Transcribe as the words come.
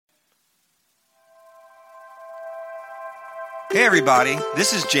Hey everybody,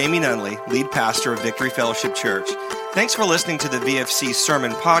 this is Jamie Nunley, lead pastor of Victory Fellowship Church. Thanks for listening to the VFC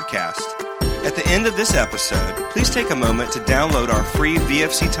Sermon Podcast. At the end of this episode, please take a moment to download our free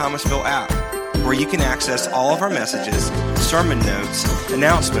VFC Thomasville app, where you can access all of our messages, sermon notes,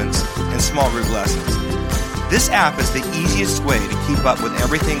 announcements, and small group lessons. This app is the easiest way to keep up with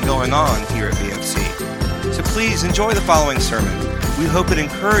everything going on here at VFC. So please enjoy the following sermon. We hope it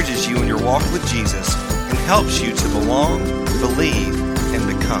encourages you in your walk with Jesus and helps you to belong, believe,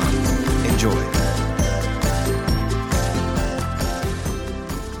 and become. Enjoy.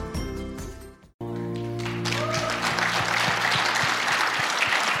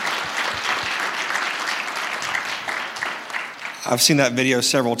 I've seen that video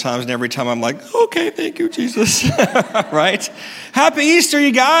several times, and every time I'm like, okay, thank you, Jesus. Right? Happy Easter,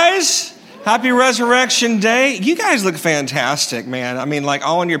 you guys. Happy Resurrection Day. You guys look fantastic, man. I mean, like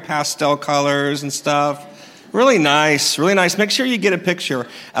all in your pastel colors and stuff. Really nice, really nice. Make sure you get a picture.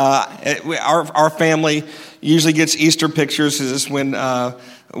 Our family usually gets Easter pictures. This is when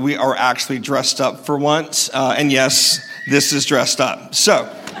we are actually dressed up for once. And yes, this is dressed up. So,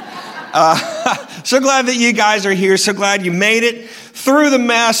 so glad that you guys are here. So glad you made it through the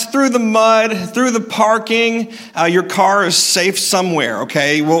mess, through the mud, through the parking. Your car is safe somewhere,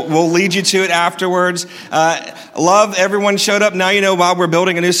 okay? We'll lead you to it afterwards. Love everyone showed up. Now you know why we're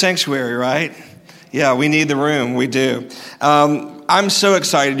building a new sanctuary, right? Yeah, we need the room. We do. I'm so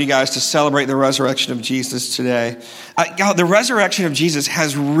excited, you guys, to celebrate the resurrection of Jesus today. God, the resurrection of Jesus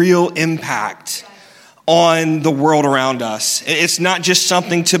has real impact on the world around us. It's not just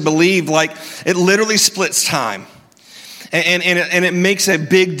something to believe, like it literally splits time. And it makes a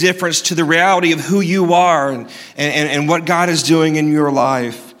big difference to the reality of who you are and what God is doing in your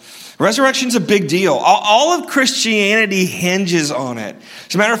life. Resurrection's a big deal. All of Christianity hinges on it.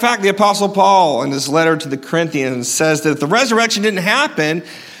 As a matter of fact, the Apostle Paul in his letter to the Corinthians says that if the resurrection didn't happen,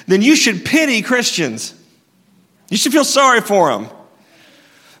 then you should pity Christians. You should feel sorry for them.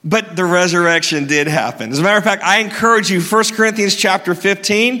 But the resurrection did happen. As a matter of fact, I encourage you, 1 Corinthians chapter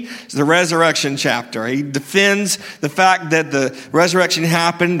 15 is the resurrection chapter. He defends the fact that the resurrection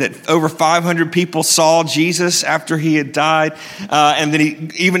happened, that over 500 people saw Jesus after he had died. And then he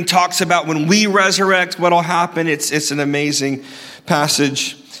even talks about when we resurrect, what will happen. It's an amazing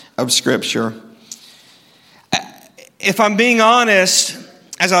passage of Scripture. If I'm being honest,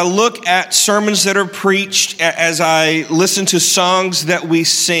 as I look at sermons that are preached, as I listen to songs that we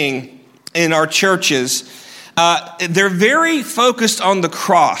sing in our churches, they're very focused on the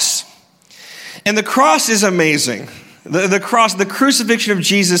cross. And the cross is amazing. The cross, the crucifixion of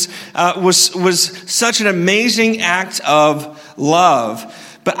Jesus was such an amazing act of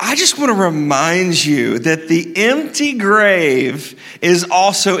love. But I just want to remind you that the empty grave is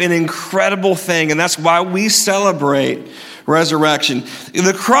also an incredible thing, and that's why we celebrate resurrection.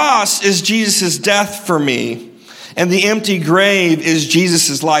 The cross is Jesus' death for me, and the empty grave is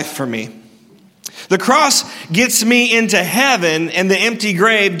Jesus' life for me. The cross gets me into heaven, and the empty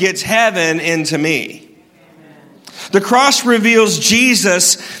grave gets heaven into me. The cross reveals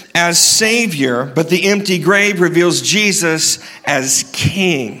Jesus as Savior, but the empty grave reveals Jesus as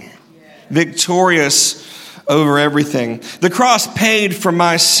King, victorious over everything. The cross paid for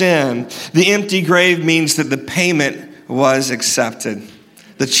my sin. The empty grave means that the payment was accepted.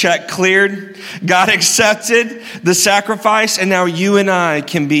 The check cleared, God accepted the sacrifice, and now you and I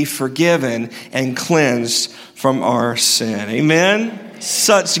can be forgiven and cleansed from our sin. Amen?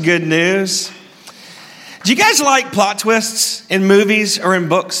 Such good news. Do you guys like plot twists in movies or in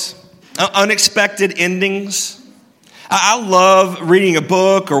books? Unexpected endings? I love reading a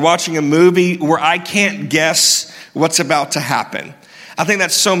book or watching a movie where I can't guess what's about to happen. I think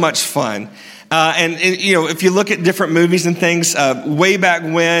that's so much fun. And you know, if you look at different movies and things, way back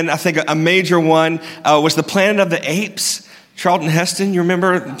when, I think a major one was The Planet of the Apes. Charlton Heston, you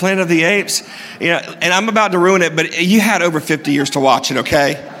remember Planet of the Apes? You know, and I'm about to ruin it, but you had over 50 years to watch it,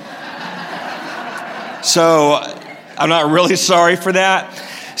 okay? So I'm not really sorry for that.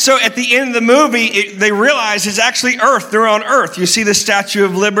 So at the end of the movie, they realize it's actually Earth. They're on Earth. You see the Statue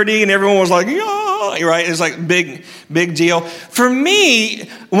of Liberty, and everyone was like, yeah, right? It's like big deal. For me,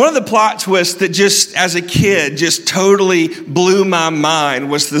 one of the plot twists that just as a kid just totally blew my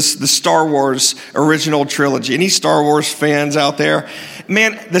mind was the Star Wars original trilogy. Any Star Wars fans out there?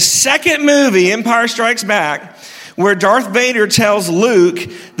 Man, the second movie, Empire Strikes Back, where Darth Vader tells Luke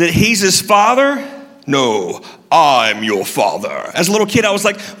that he's his father. No, I'm your father. As a little kid, I was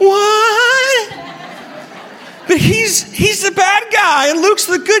like, what? But he's the bad guy, and Luke's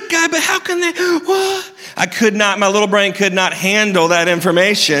the good guy, but how can they, what? My little brain could not handle that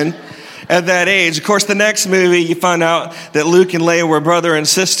information. at that age. Of course, the next movie, you find out that Luke and Leia were brother and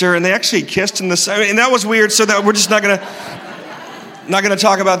sister, and they actually kissed in the same, and that was weird, so that we're just not gonna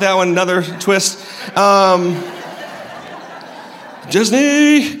talk about that one, another twist.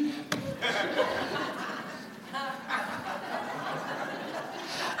 Disney.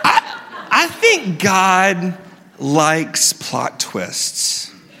 I think God likes plot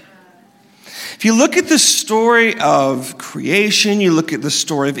twists. If you look at the story of creation, you look at the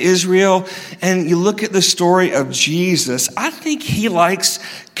story of Israel, and you look at the story of Jesus, I think he likes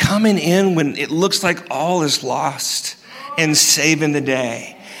coming in when it looks like all is lost and saving the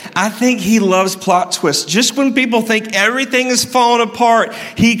day. I think he loves plot twists. Just when people think everything is falling apart,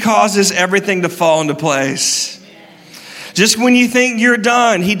 he causes everything to fall into place. Just when you think you're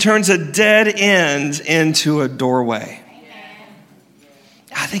done, he turns a dead end into a doorway.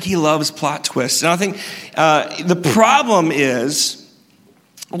 I think he loves plot twists. And I think the problem is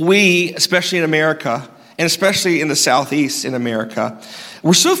we, especially in America, and especially in the Southeast in America,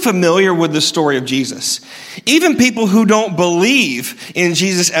 we're so familiar with the story of Jesus. Even people who don't believe in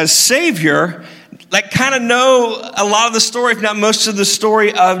Jesus as Savior, kind of know a lot of the story, if not most of the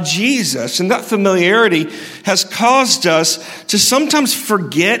story of Jesus. And that familiarity has caused us to sometimes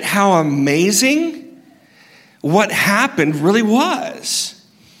forget how amazing what happened really was.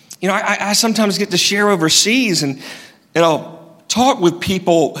 You know, I sometimes get to share overseas and I'll talk with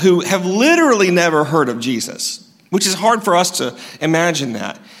people who have literally never heard of Jesus, which is hard for us to imagine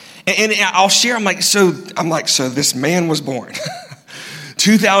that. And I'll share, I'm like, so this man was born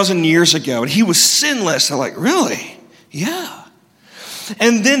 2,000 years ago and he was sinless. They're like, really? Yeah.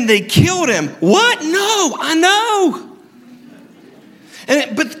 And then they killed him. What? No, I know.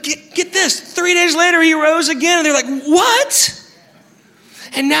 But get this, 3 days later he rose again. And they're like, what?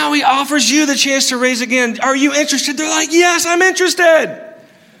 And now he offers you the chance to raise again. Are you interested? They're like, yes, I'm interested.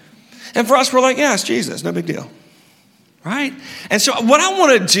 And for us, we're like, yeah, it's Jesus, no big deal. Right? And so what I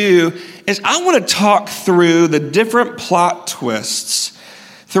want to do is I want to talk through the different plot twists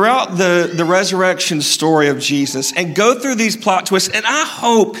throughout the resurrection story of Jesus and go through these plot twists. And I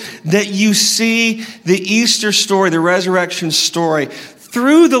hope that you see the Easter story, the resurrection story,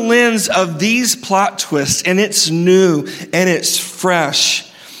 through the lens of these plot twists, and it's new and it's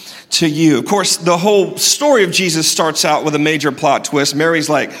fresh to you. Of course, the whole story of Jesus starts out with a major plot twist. Mary's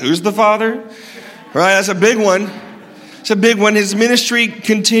like, who's the Father? Right? That's a big one. It's a big one. His ministry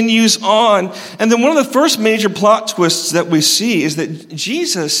continues on. And then one of the first major plot twists that we see is that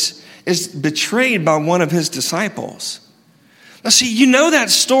Jesus is betrayed by one of his disciples. Now, see, you know that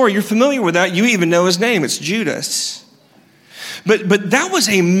story. You're familiar with that. You even know his name. It's Judas. But that was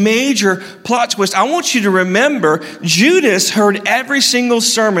a major plot twist. I want you to remember, Judas heard every single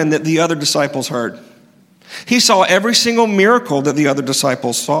sermon that the other disciples heard. He saw every single miracle that the other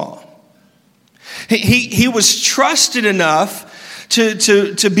disciples saw. He was trusted enough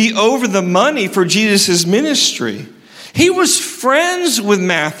to be over the money for Jesus' ministry. He was friends with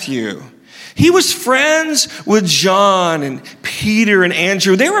Matthew. He was friends with John and Peter and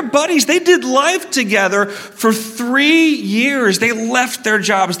Andrew. They were buddies. They did life together for 3 years. They left their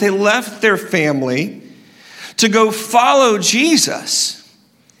jobs. They left their family to go follow Jesus.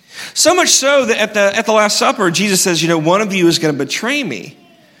 So much so that at the Last Supper, Jesus says, one of you is going to betray me.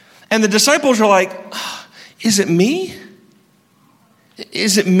 And the disciples are like, is it me?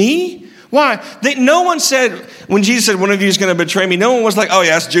 Is it me? Why? No one said, when Jesus said, one of you is going to betray me, no one was like, oh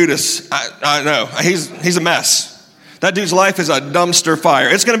yeah, it's Judas. I know. He's a mess. That dude's life is a dumpster fire.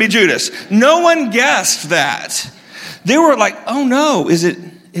 It's going to be Judas. No one guessed that. They were like, oh no, is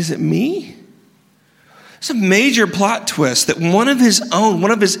it me? It's a major plot twist that one of his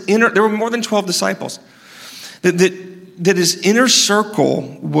inner, there were more than 12 disciples, that his inner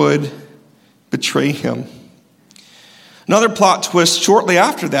circle would betray him. Another plot twist shortly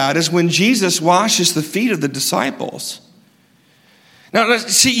after that is when Jesus washes the feet of the disciples. Now,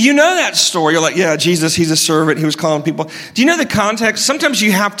 see, you know that story. You're like, yeah, Jesus, he's a servant. He was calling people. Do you know the context? Sometimes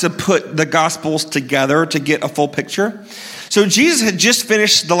you have to put the Gospels together to get a full picture. So Jesus had just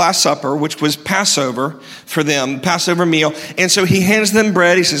finished the Last Supper, which was Passover for them, Passover meal. And so he hands them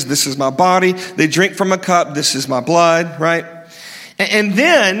bread. He says, this is my body. They drink from a cup. This is my blood, right? And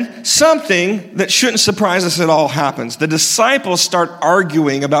then something that shouldn't surprise us at all happens. The disciples start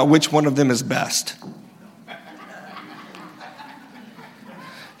arguing about which one of them is best.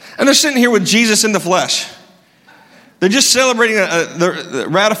 And they're sitting here with Jesus in the flesh. They're just celebrating the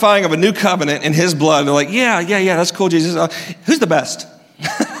ratifying of a new covenant in his blood. They're like, yeah, that's cool, Jesus. Who's the best?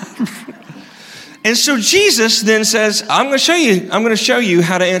 And so Jesus then says, I'm going to show you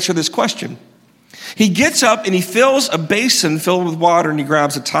how to answer this question. He gets up and he fills a basin filled with water and he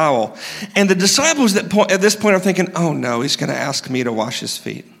grabs a towel. And the disciples at this point are thinking, oh no, he's going to ask me to wash his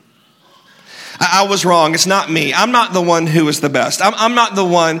feet. I was wrong. It's not me. I'm not the one who is the best. I'm not the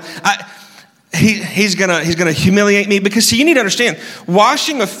one. He's gonna humiliate me, because see, you need to understand,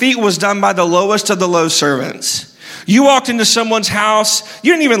 washing of feet was done by the lowest of the low servants. You walked into someone's house,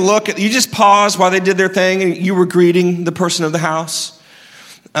 you didn't even look, you just paused while they did their thing and you were greeting the person of the house.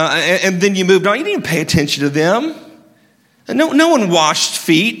 And then you moved on. You didn't pay attention to them. No one washed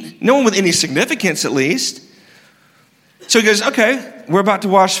feet. No one with any significance, at least. So he goes, okay, we're about to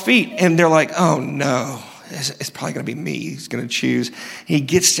wash feet. And they're like, oh no, it's probably going to be me. He's going to choose. He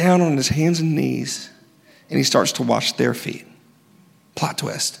gets down on his hands and knees and he starts to wash their feet. Plot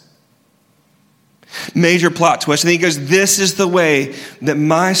twist. Major plot twist. And he goes, this is the way that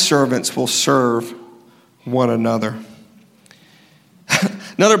my servants will serve one another.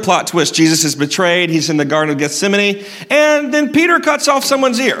 Another plot twist. Jesus is betrayed. He's in the Garden of Gethsemane. And then Peter cuts off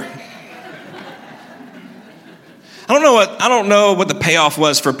someone's ear. I don't know what the payoff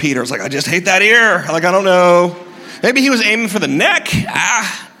was for Peter. It's like, I just hate that ear. Like, I don't know. Maybe he was aiming for the neck.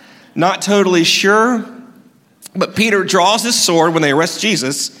 Not totally sure. But Peter draws his sword when they arrest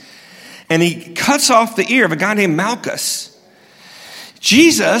Jesus, and he cuts off the ear of a guy named Malchus.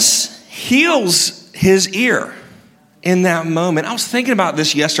 Jesus heals his ear in that moment. I was thinking about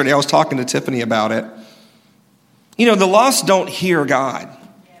this yesterday. I was talking to Tiffany about it. You know, the lost don't hear God,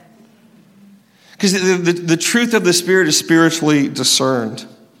 because the truth of the Spirit is spiritually discerned.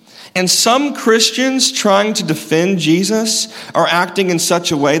 And some Christians trying to defend Jesus are acting in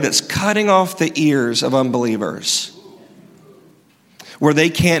such a way that's cutting off the ears of unbelievers, where they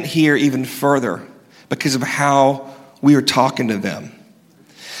can't hear even further because of how we are talking to them.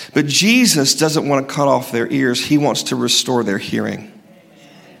 But Jesus doesn't want to cut off their ears. He wants to restore their hearing.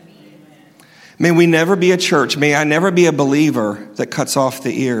 May we never be a church. May I never be a believer that cuts off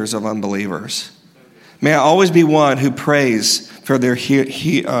the ears of unbelievers. May I always be one who prays for their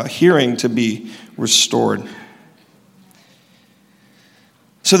hearing to be restored.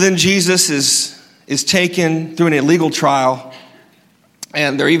 So then Jesus is taken through an illegal trial,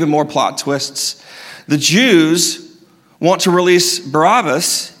 and there are even more plot twists. The Jews want to release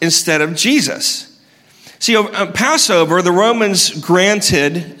Barabbas instead of Jesus. See, on Passover, the Romans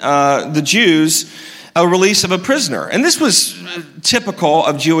granted the Jews a release of a prisoner. And this was typical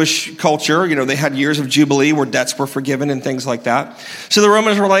of Jewish culture. You know, they had years of Jubilee where debts were forgiven and things like that. So the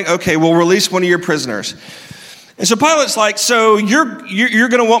Romans were like, okay, we'll release one of your prisoners. And so Pilate's like, so you're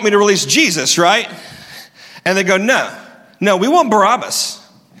going to want me to release Jesus, right? And they go, no, we want Barabbas.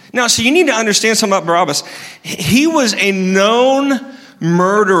 Now, so you need to understand something about Barabbas. He was a known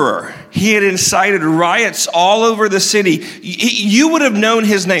murderer. He had incited riots all over the city. You would have known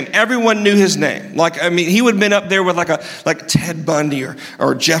his name. Everyone knew his name. He would have been up there with like Ted Bundy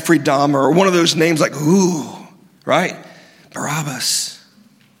or Jeffrey Dahmer or one of those names like, ooh, right? Barabbas.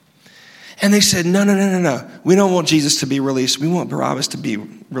 And they said, no. We don't want Jesus to be released. We want Barabbas to be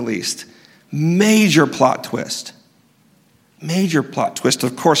released. Major plot twist. Major plot twist.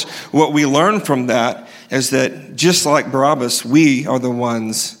 Of course, what we learn from that is that just like Barabbas, we are the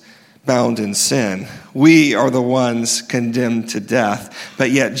ones bound in sin. We are the ones condemned to death.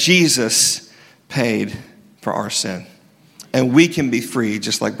 But yet Jesus paid for our sin. And we can be free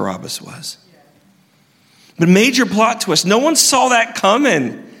just like Barabbas was. But major plot twist. No one saw that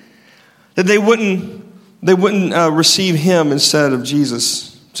coming. That they wouldn't receive him instead of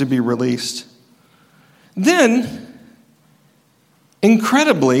Jesus to be released. Then,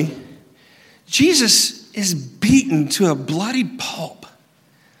 incredibly, Jesus is beaten to a bloody pulp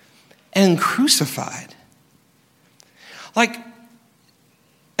and crucified. Like,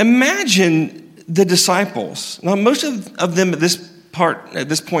 imagine the disciples. Now, most of them at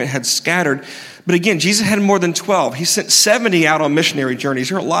this point had scattered. But again, Jesus had more than 12. He sent 70 out on missionary journeys.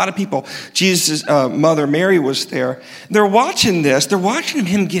 There were a lot of people. Jesus' mother, Mary, was there. They're watching this. They're watching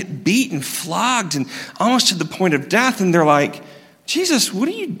him get beaten, flogged, and almost to the point of death. And they're like, Jesus, what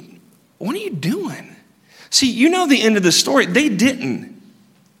are you doing? See, you know the end of the story. They didn't.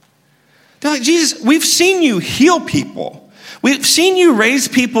 They're like, Jesus, we've seen you heal people. We've seen you raise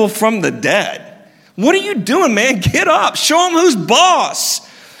people from the dead. What are you doing, man? Get up. Show them who's boss.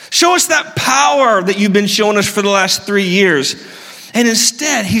 Show us that power that you've been showing us for the last 3 years. And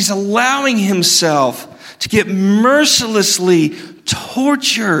instead, he's allowing himself to get mercilessly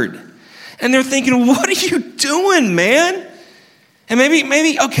tortured. And they're thinking, what are you doing, man? And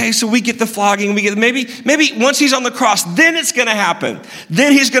maybe, okay, so we get the flogging. Maybe once he's on the cross, then it's going to happen.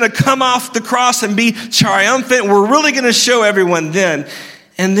 Then he's going to come off the cross and be triumphant. We're really going to show everyone then.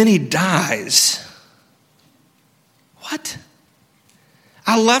 And then he dies. What?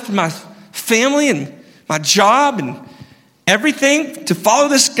 I left my family and my job and everything to follow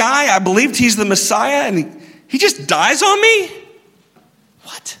this guy. I believed he's the Messiah, and he just dies on me?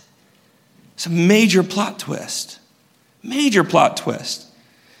 What? It's a major plot twist. Major plot twist.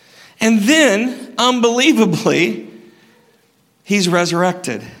 And then, unbelievably, he's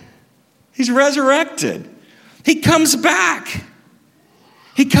resurrected. He's resurrected. He comes back.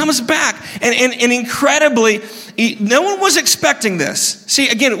 He comes back. And incredibly, no one was expecting this. See,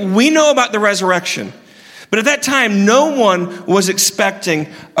 again, we know about the resurrection. But at that time, no one was expecting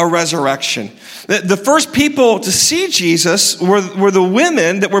a resurrection. The first people to see Jesus were the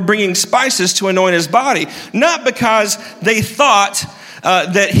women that were bringing spices to anoint his body. Not because they thought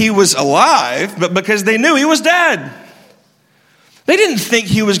that he was alive, but because they knew he was dead. They didn't think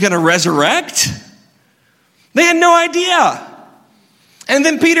he was going to resurrect. They had no idea. And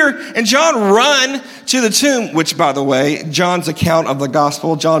then Peter and John run to the tomb, which, by the way, John's account of the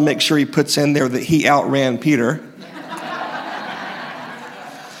gospel, John makes sure he puts in there that he outran Peter.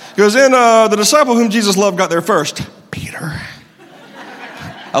 He goes, and the disciple whom Jesus loved got there first. Peter.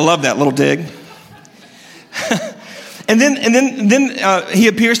 I love that little dig. And then he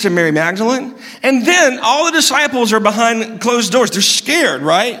appears to Mary Magdalene. And then all the disciples are behind closed doors. They're scared,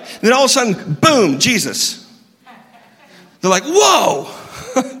 right? And then all of a sudden, boom, Jesus. They're like, whoa,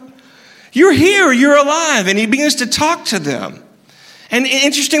 you're here, you're alive. And he begins to talk to them. And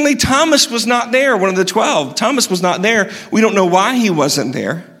interestingly, Thomas was not there, one of the 12. Thomas was not there. We don't know why he wasn't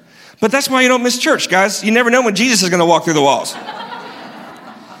there. But that's why you don't miss church, guys. You never know when Jesus is going to walk through the walls.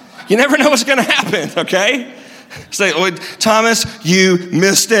 You never know what's going to happen, okay? Say, oh, Thomas, you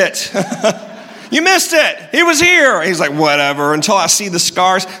missed it. You missed it. He was here. He's like, whatever, until I see the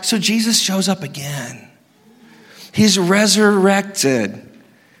scars. So Jesus shows up again. He's resurrected.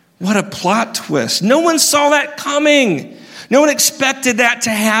 What a plot twist. No one saw that coming. No one expected that to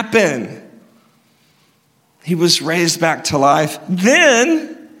happen. He was raised back to life.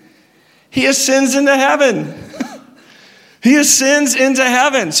 Then he ascends into heaven. He ascends into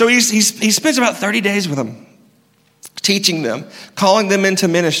heaven. So he spends about 30 days with them, teaching them, calling them into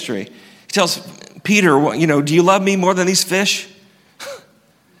ministry. He tells Peter, do you love me more than these fish?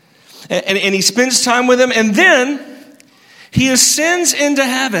 And he spends time with them, and then he ascends into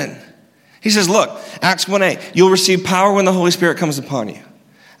heaven. He says, look, Acts 1:8, you'll receive power when the Holy Spirit comes upon you.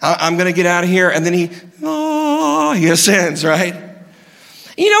 I'm going to get out of here. And then he ascends, right?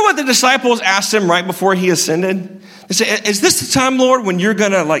 You know what the disciples asked him right before he ascended? They said, is this the time, Lord, when you're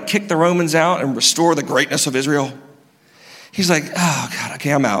going to kick the Romans out and restore the greatness of Israel? He's like, oh, God,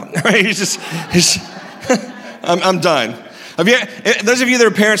 okay, I'm out. I'm done. Those of you that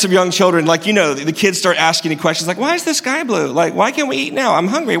are parents of young children, the kids start asking you questions like, why is the sky blue? Why can't we eat now? I'm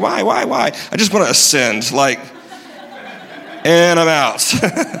hungry. Why? I just want to ascend, and I'm out.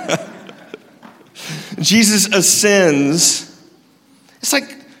 Jesus ascends. It's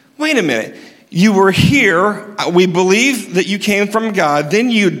like, wait a minute. You were here. We believe that you came from God.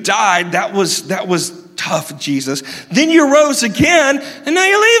 Then you died. That was tough, Jesus. Then you rose again, and now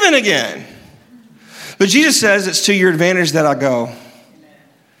you're leaving again. But Jesus says it's to your advantage that I go,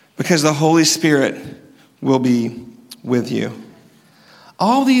 because the Holy Spirit will be with you.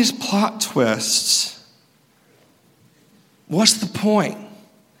 All these plot twists, what's the point?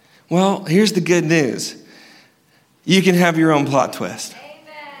 Well, here's the good news. You can have your own plot twist.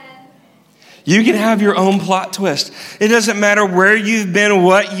 You can have your own plot twist. It doesn't matter where you've been,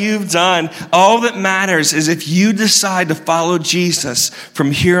 what you've done. All that matters is if you decide to follow Jesus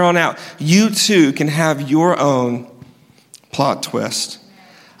from here on out, you too can have your own plot twist.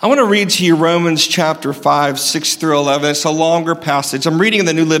 I want to read to you Romans chapter 5, 6 through 11. It's a longer passage. I'm reading in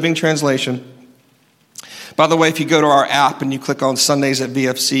the New Living Translation. By the way, if you go to our app and you click on Sundays at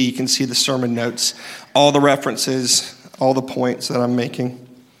VFC, you can see the sermon notes, all the references, all the points that I'm making.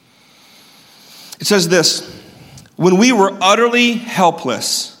 It says this, when we were utterly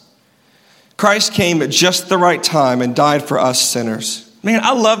helpless, Christ came at just the right time and died for us sinners. Man,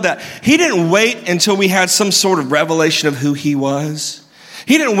 I love that. He didn't wait until we had some sort of revelation of who he was.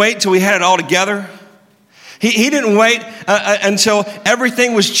 He didn't wait till we had it all together. He didn't wait until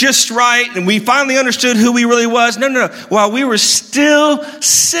everything was just right and we finally understood who he really was. No. While we were still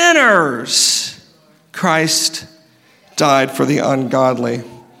sinners, Christ died for the ungodly.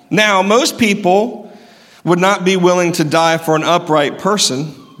 Now, most people would not be willing to die for an upright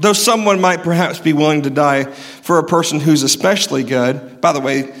person, though someone might perhaps be willing to die for a person who's especially good. By the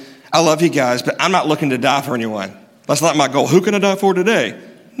way, I love you guys, but I'm not looking to die for anyone. That's not my goal. Who can I die for today?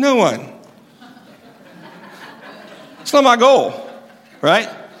 No one. It's not my goal, right?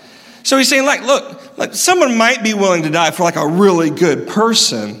 So he's saying, look, like someone might be willing to die for like a really good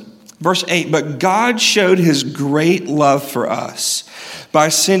person. Verse 8, but God showed his great love for us by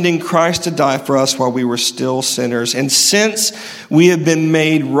sending Christ to die for us while we were still sinners. And since we have been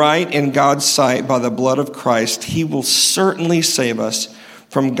made right in God's sight by the blood of Christ, he will certainly save us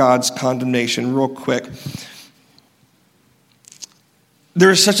from God's condemnation. Real quick, there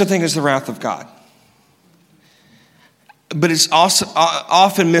is such a thing as the wrath of God, but it's also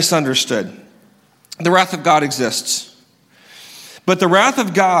often misunderstood. The wrath of God exists. But the wrath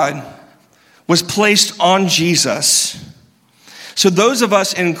of God was placed on Jesus. So those of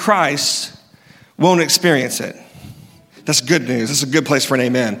us in Christ won't experience it. That's good news. That's a good place for an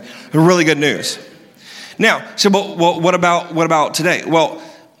amen. Really good news. Now, so what about today? Well,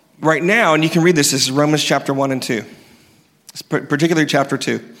 right now, and you can read this is Romans chapter 1 and 2. It's particularly chapter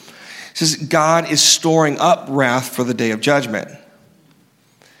 2. It says God is storing up wrath for the day of judgment.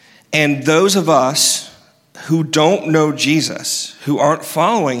 And those of us who don't know Jesus, who aren't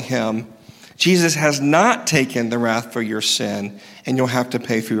following him, Jesus has not taken the wrath for your sin, and you'll have to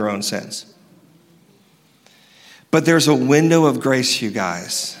pay for your own sins. But there's a window of grace, you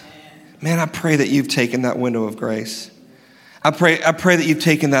guys. Man, I pray that you've taken that window of grace. I pray that you've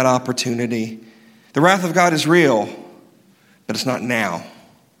taken that opportunity. The wrath of God is real, but it's not now.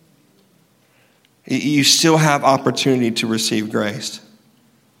 You still have opportunity to receive grace.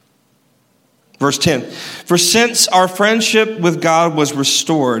 Verse 10, for since our friendship with God was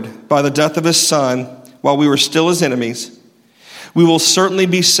restored by the death of his son while we were still his enemies, we will certainly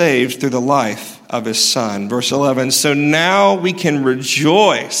be saved through the life of his son. Verse 11, so now we can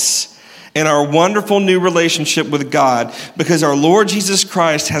rejoice in our wonderful new relationship with God because our Lord Jesus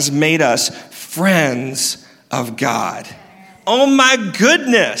Christ has made us friends of God. Oh my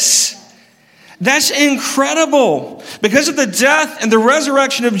goodness. That's incredible. Because of the death and the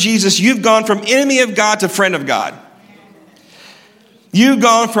resurrection of Jesus, you've gone from enemy of God to friend of God. You've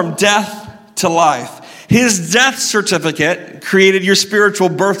gone from death to life. His death certificate created your spiritual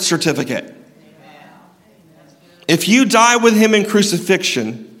birth certificate. If you die with him in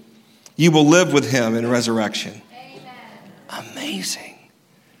crucifixion, you will live with him in resurrection. Amazing.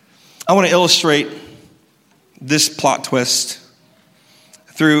 I want to illustrate this plot twist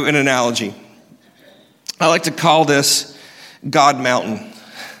through an analogy. I like to call this God Mountain.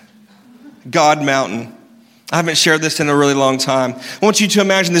 God Mountain. I haven't shared this in a really long time. I want you to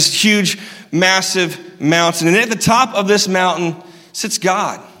imagine this huge, massive mountain. And at the top of this mountain sits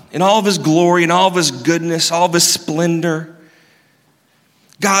God in all of his glory and all of his goodness, all of his splendor.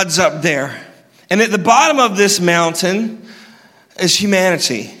 God's up there. And at the bottom of this mountain is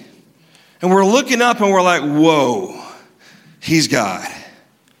humanity. And we're looking up and we're like, whoa, he's God.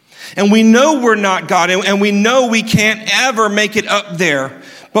 And we know we're not God, and we know we can't ever make it up there.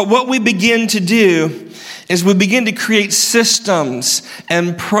 But what we begin to do is we begin to create systems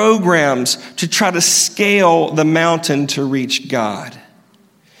and programs to try to scale the mountain to reach God.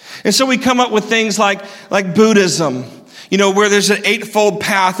 And so we come up with things like Buddhism, where there's an eightfold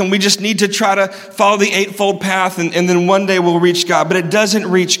path, and we just need to try to follow the eightfold path, and then one day we'll reach God. But it doesn't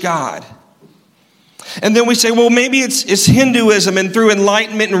reach God. And then we say, well, maybe it's Hinduism, and through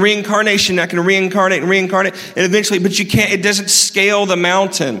enlightenment and reincarnation, I can reincarnate, and eventually, but you can't, it doesn't scale the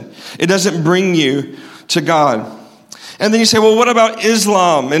mountain. It doesn't bring you to God. And then you say, well, what about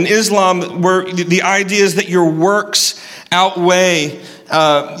Islam? And Islam, where the idea is that your works outweigh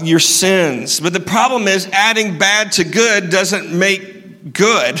your sins. But the problem is adding bad to good doesn't make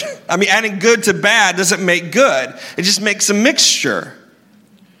good. I mean, adding good to bad doesn't make good. It just makes a mixture.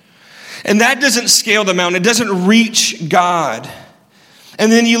 And that doesn't scale the mountain. It doesn't reach God.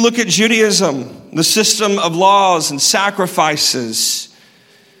 And then you look at Judaism, the system of laws and sacrifices,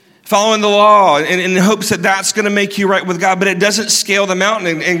 following the law in hopes that that's going to make you right with God. But it doesn't scale the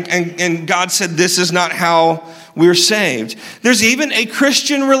mountain. And God said, this is not how we're saved. There's even a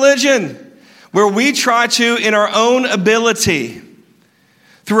Christian religion where we try to, in our own ability,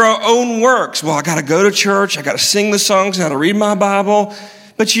 through our own works, well, I got to go to church. I got to sing the songs. I got to read my Bible.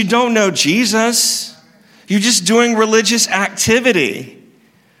 But you don't know Jesus. You're just doing religious activity.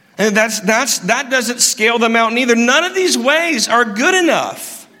 And that doesn't scale the mountain either. None of these ways are good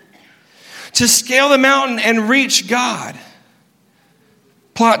enough to scale the mountain and reach God.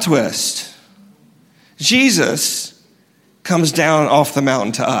 Plot twist. Jesus comes down off the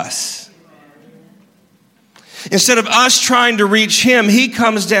mountain to us. Instead of us trying to reach him, he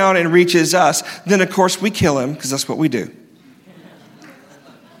comes down and reaches us. Then, of course, we kill him because that's what we do.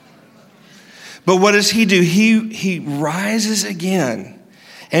 But what does he do? He rises again,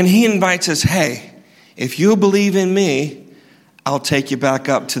 and he invites us, hey, if you'll believe in me, I'll take you back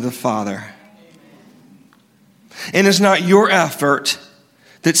up to the Father. And it's not your effort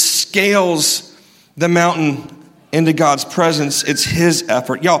that scales the mountain into God's presence. It's his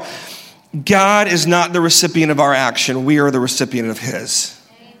effort. Y'all, God is not the recipient of our action. We are the recipient of his.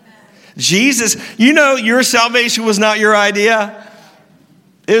 Amen. Jesus, you know your salvation was not your idea.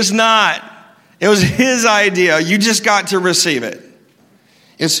 It was not. It was his idea. You just got to receive it.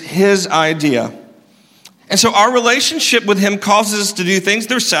 It's his idea. And so our relationship with him causes us to do things.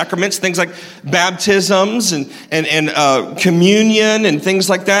 There's sacraments, things like baptisms and communion and things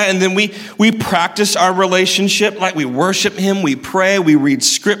like that. And then we practice our relationship, like we worship him, we pray, we read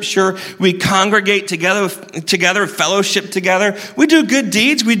scripture, we congregate together, fellowship together. We do good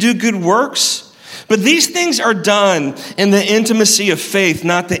deeds, we do good works. But these things are done in the intimacy of faith,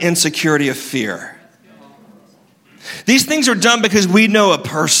 not the insecurity of fear. These things are done because we know a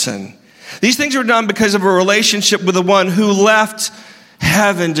person. These things are done because of a relationship with the one who left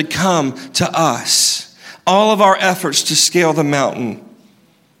heaven to come to us. All of our efforts to scale the mountain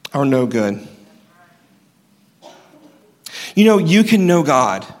are no good. You know, you can know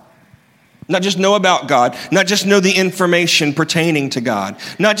God. Not just know about God, not just know the information pertaining to God,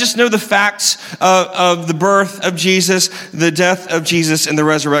 not just know the facts of the birth of Jesus, the death of Jesus, and the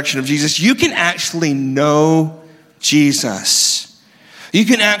resurrection of Jesus. You can actually know Jesus. You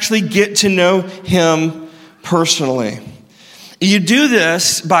can actually get to know him personally. You do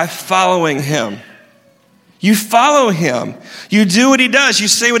this by following him. You follow him. You do what he does. You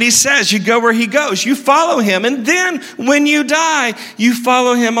say what he says. You go where he goes. You follow him. And then when you die, you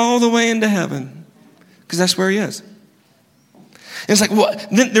follow him all the way into heaven. Because that's where he is. And it's like, well,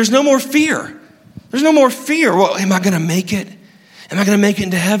 then there's no more fear. There's no more fear. Well, am I going to make it? Am I going to make it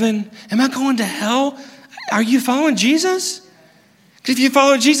into heaven? Am I going to hell? Are you following Jesus? Because if you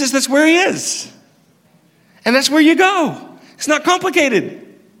follow Jesus, that's where he is. And that's where you go. It's not complicated.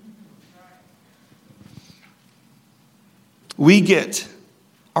 We get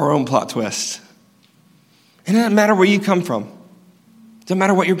our own plot twist. And it doesn't matter where you come from. It doesn't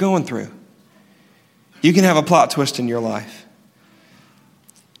matter what you're going through. You can have a plot twist in your life.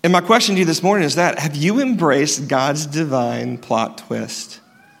 And my question to you this morning is that, have you embraced God's divine plot twist?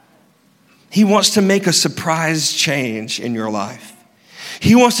 He wants to make a surprise change in your life.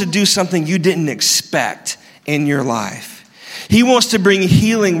 He wants to do something you didn't expect in your life. He wants to bring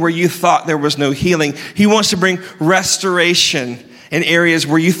healing where you thought there was no healing. He wants to bring restoration in areas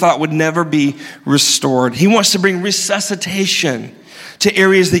where you thought would never be restored. He wants to bring resuscitation to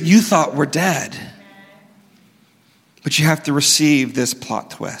areas that you thought were dead. But you have to receive this plot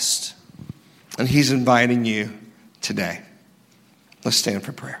twist. And he's inviting you today. Let's stand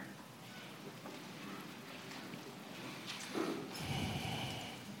for prayer.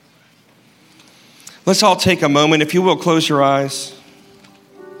 Let's all take a moment. If you will, close your eyes.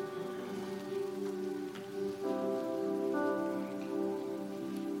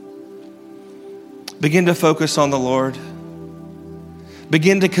 Begin to focus on the Lord.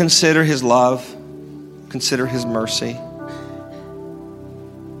 Begin to consider his love. Consider his mercy.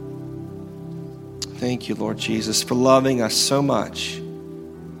 Thank you, Lord Jesus, for loving us so much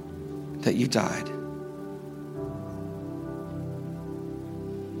that you died.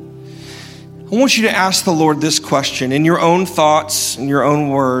 I want you to ask the Lord this question in your own thoughts, in your own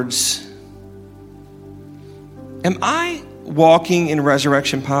words. Am I walking in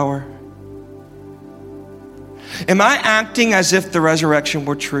resurrection power? Am I acting as if the resurrection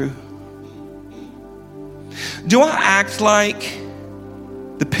were true? Do I act like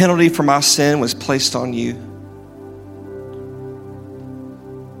the penalty for my sin was placed on you?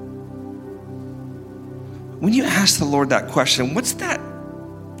 When you ask the Lord that question, what's that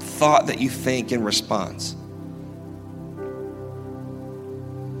thought that you think in response?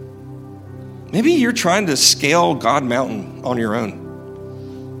 Maybe you're trying to scale God Mountain on your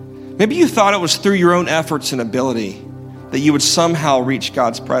own. Maybe you thought it was through your own efforts and ability that you would somehow reach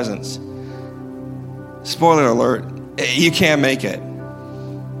God's presence. Spoiler alert, you can't make it.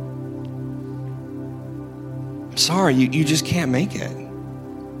 I'm sorry, you just can't make it.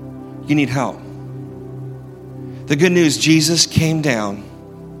 You need help. The good news, Jesus came down.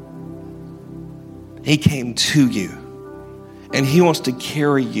 He came to you, and he wants to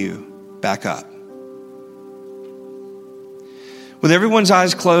carry you back up. With everyone's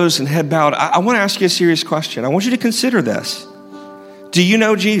eyes closed and head bowed, I want to ask you a serious question. I want you to consider this. Do you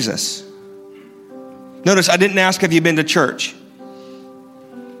know Jesus? Notice I didn't ask, have you been to church?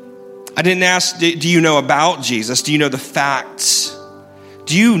 I didn't ask, do you know about Jesus? Do you know the facts?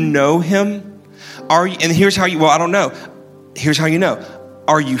 Do you know him? And here's how I don't know. Here's how you know.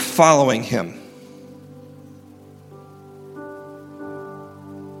 Are you following him?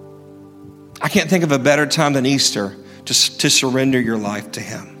 I can't think of a better time than Easter to surrender your life to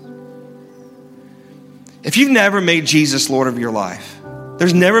him. If you've never made Jesus Lord of your life,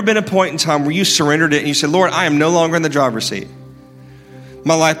 there's never been a point in time where you surrendered it and you said, Lord, I am no longer in the driver's seat.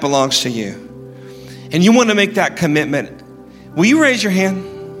 My life belongs to you. And you want to make that commitment. Will you raise your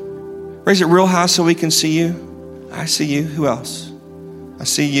hand? Raise it real high so we can see you. I see you. Who else? I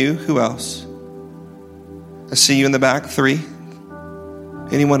see you. Who else? I see you in the back. 3.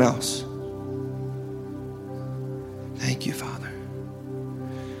 Anyone else? Thank you, Father.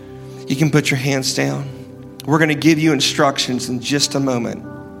 You can put your hands down. We're going to give you instructions in just a moment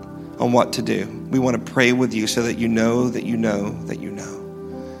on what to do. We want to pray with you so that you know that you know that you know.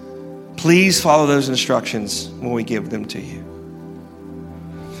 Please follow those instructions when we give them to you.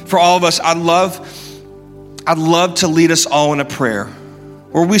 For all of us, I'd love to lead us all in a prayer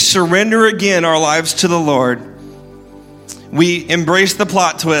where we surrender again our lives to the Lord. We embrace the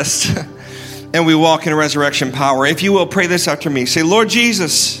plot twist and we walk in resurrection power. If you will, pray this after me. Say, Lord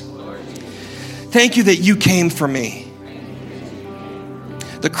Jesus, thank you that you came for me.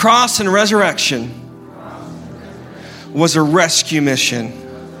 The cross and resurrection was a rescue mission.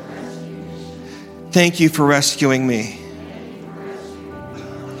 Thank you for rescuing me.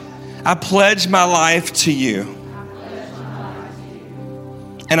 I pledge my life to you.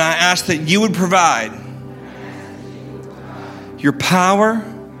 And I ask that you would provide your power,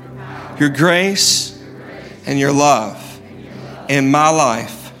 your grace, and your love in my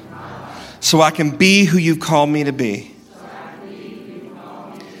life so I can be who you've called me to be.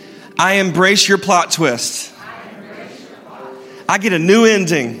 I embrace your plot twist. I get a new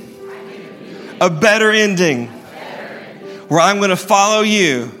ending, a better ending, where I'm going to follow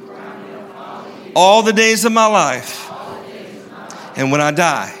you all the days of my life. And when I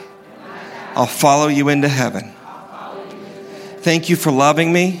die, I'll follow you into heaven. Thank you for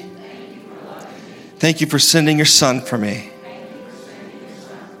loving me. Thank you for sending your son for me.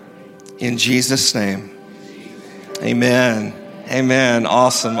 In Jesus' name. Amen. Amen.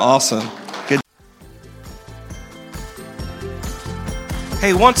 Awesome. Awesome. Good.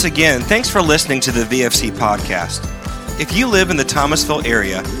 Hey, once again, thanks for listening to the VFC podcast. If you live in the Thomasville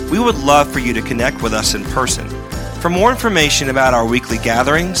area, we would love for you to connect with us in person. For more information about our weekly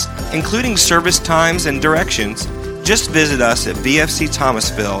gatherings, including service times and directions, just visit us at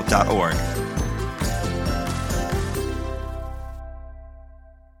vfcthomasville.org.